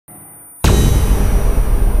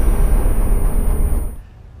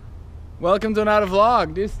Welcome to another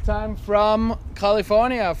vlog, this time from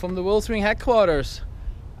California, from the Wolfswing headquarters.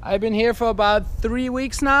 I've been here for about 3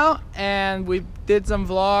 weeks now, and we did some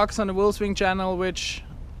vlogs on the Wolfswing channel, which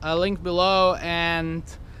I linked below, and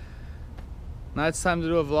now it's time to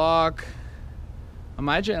do a vlog on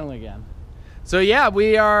my channel again. So yeah,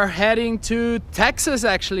 we are heading to Texas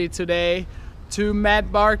actually today, to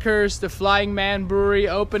Matt Barker's The Flying Man Brewery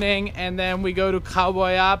opening, and then we go to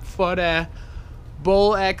Cowboy Up for the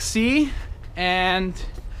Bull XC, and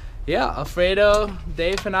yeah, Alfredo,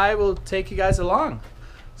 Dave and I will take you guys along.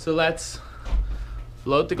 So let's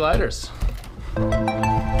load the gliders.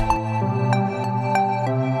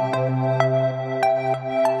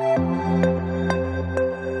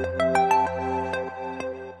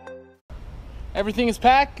 Everything is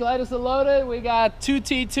packed, gliders are loaded. We got 2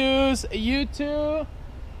 T2s, a U2,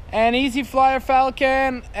 an Easy Flyer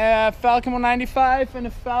Falcon, a Falcon 195 and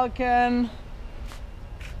a Falcon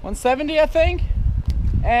 170, I think,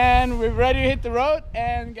 and we're ready to hit the road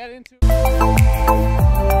and get into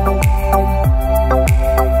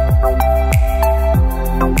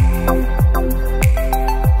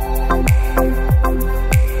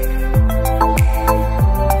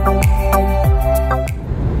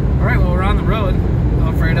Alright, well, we're on the road.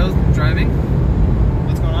 Alfredo's driving.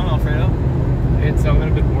 What's going on, Alfredo? It's a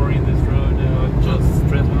little bit boring, this road, just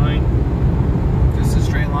straight line. Just a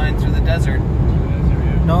straight line through the desert.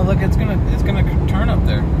 No, look, it's gonna turn up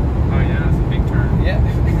there. Oh yeah, it's a big turn. Yeah,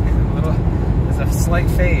 there's a slight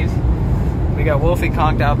fade. We got Wolfie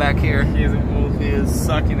conked out back here. He is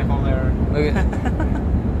sucking the whole air. Look at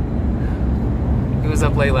he was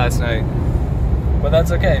up late last night, but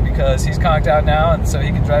that's okay because he's conked out now, and so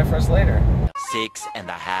he can drive for us later.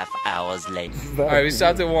 6.5 hours later. All right, we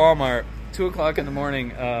stopped at Walmart. 2 o'clock in the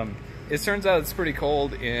morning. It turns out it's pretty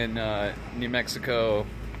cold in New Mexico,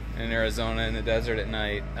 in Arizona, in the desert at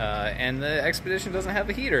night, and the expedition doesn't have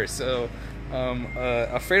a heater, so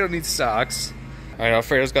Alfredo needs socks. All right,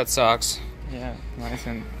 Alfredo's got socks. Yeah, nice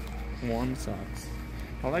and warm socks.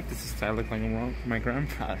 I like this style, look like my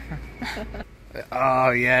grandfather. Oh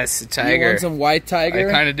yes, the tiger. You want some white tiger?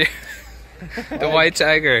 I kind of do. The white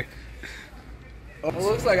tiger. It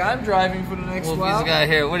looks like I'm driving for the next Wolfie's while. got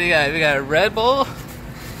here. What do you got? We got a Red Bull.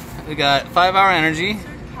 We got 5-hour energy.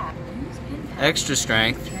 Extra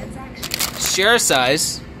strength. Share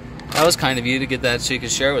size. That was kind of you to get that so you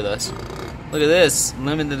could share with us. Look at this.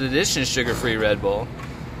 Limited edition sugar-free Red Bull.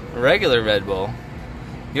 A regular Red Bull.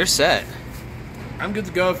 You're set. I'm good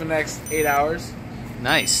to go for the next 8 hours.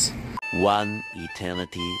 Nice. 1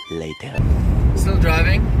 eternity later. Still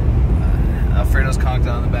driving. Alfredo's conked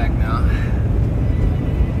on the back now.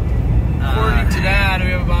 According to that,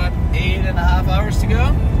 we have about 8.5 hours to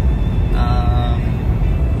go.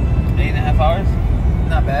 8.5 hours?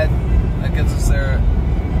 Not bad. That gets us there.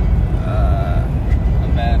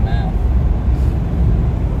 Not bad now.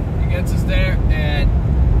 It gets us there at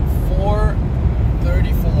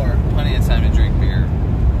 4:34. Plenty of time to drink beer.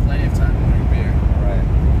 Plenty of time to drink beer. Right.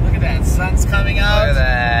 Look at that, sun's coming out. Look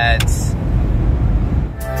at that.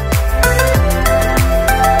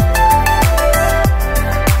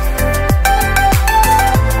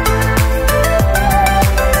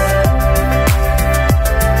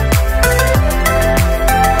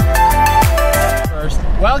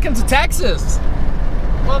 Welcome to Texas.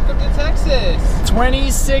 Welcome to Texas.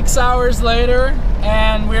 26 hours later,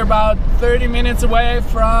 and we're about 30 minutes away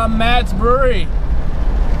from Matt's Brewery.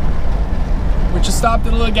 We just stopped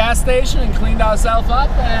at a little gas station and cleaned ourselves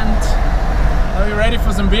up, and now we're ready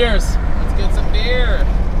for some beers. Let's get some beer.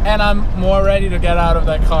 And I'm more ready to get out of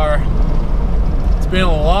that car. It's been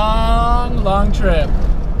a long, long trip.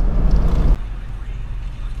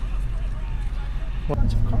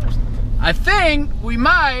 Bunch of cars. I think we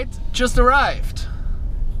might just arrived.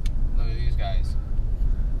 Look at these guys.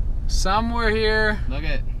 Somewhere here. Look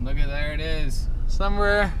at there it is.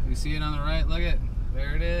 Somewhere. You see it on the right? Look at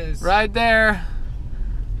there it is. Right there.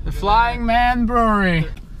 The Flying Man Brewery.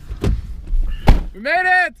 We made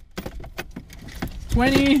it!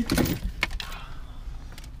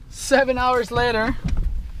 27 hours later.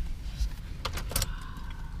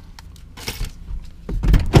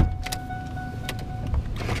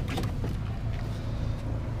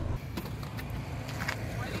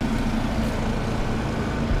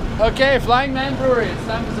 Okay, Flying Man Brewery, it's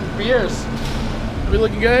time for some beers. Are we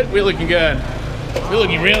looking good? We're looking good. We're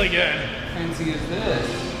looking really good. Fancy as this.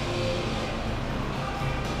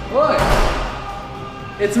 Look!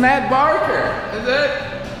 It's Matt Barker! Is it?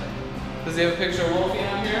 Does he have a picture of Wolfie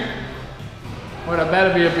on here? Well, that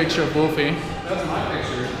better be a picture of Wolfie. That's my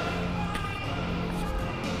picture.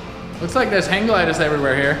 Looks like there's hang gliders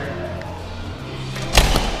everywhere here.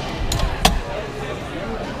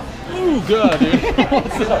 Ooh, good, dude.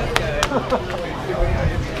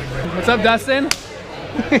 What's up, Dustin?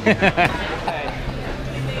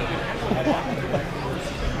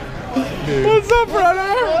 What's up,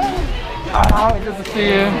 brother? Oh, good to see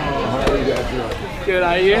you. How are you guys doing? Good, how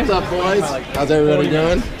are you? What's up, boys? How's everybody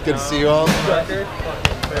doing? Good to see you all. Coming?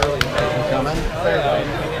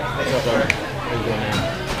 What's up, Art? How you doing,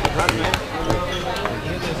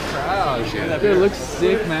 man? Dude, looks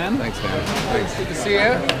sick, man. Thanks, man. Thanks. Good to see you.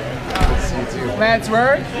 Good to see you too. Matt's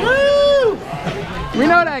work. Woo! We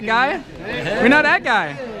know that guy. We know that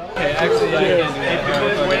guy. Okay, actually, I can't do that.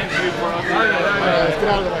 Let's get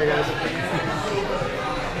out of the way, guys.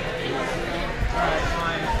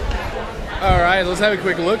 All right, let's have a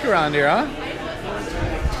quick look around here, huh?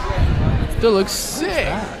 Still looks sick.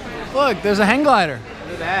 Look, there's a hang glider.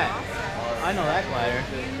 Look at that. I know that glider.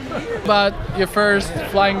 About your first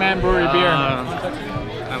Flying Man Brewery beer.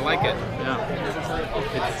 I like it. Yeah.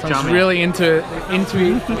 It's Sounds really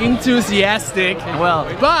enthusiastic. Well,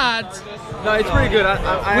 But no, it's pretty good.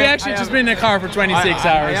 we actually just been in the car for 26 hours.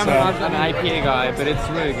 I am So. not an IPA guy, but it's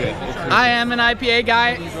really good. It's really I am an IPA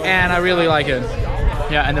guy, and I really like it.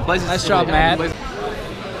 yeah, and the place is Nice job, Matt.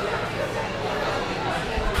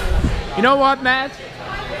 You know what, Matt?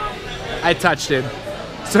 I touched it.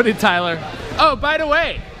 So did Tyler. Oh, by the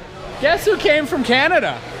way, guess who came from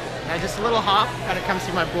Canada? Yeah, just a little hop. Gotta come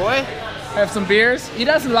see my boy. Have some beers. He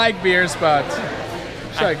doesn't like beers, but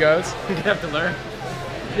that's how it goes. You have to learn.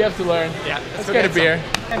 You have to learn. Yeah. Let's get a beer.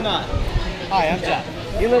 I'm not. Hi, I'm Jack.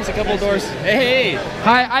 He lives a couple doors. Hey.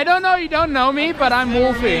 Hi, I don't know you don't know me, but I'm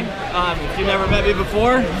Wolfie. If you never met me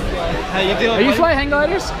before, how you doing? Are you buddy? fly hang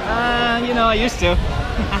gliders? You know, I used to.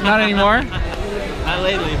 Not anymore. Not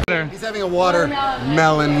lately. He's having a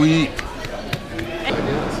watermelon week.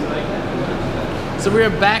 So we're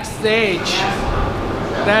backstage.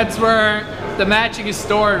 That's where the magic is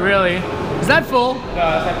stored, really. Is that full? No,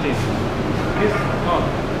 that's empty.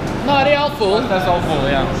 No, they're all full. That's all full,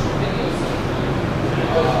 yeah.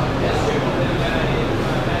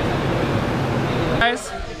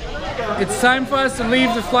 Guys, it's time for us to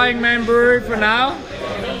leave the Flying Man Brewery for now.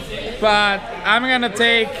 But I'm gonna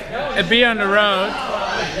take a beer on the road.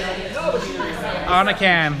 On a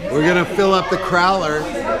can. We're gonna fill up the crowler,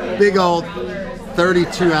 big old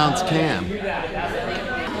 32-ounce can.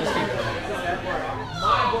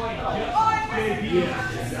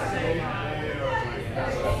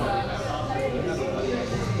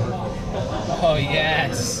 Oh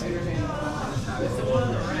yes.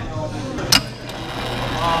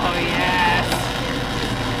 Oh, yes.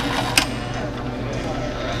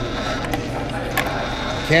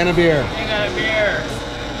 Can of beer. I got a beer.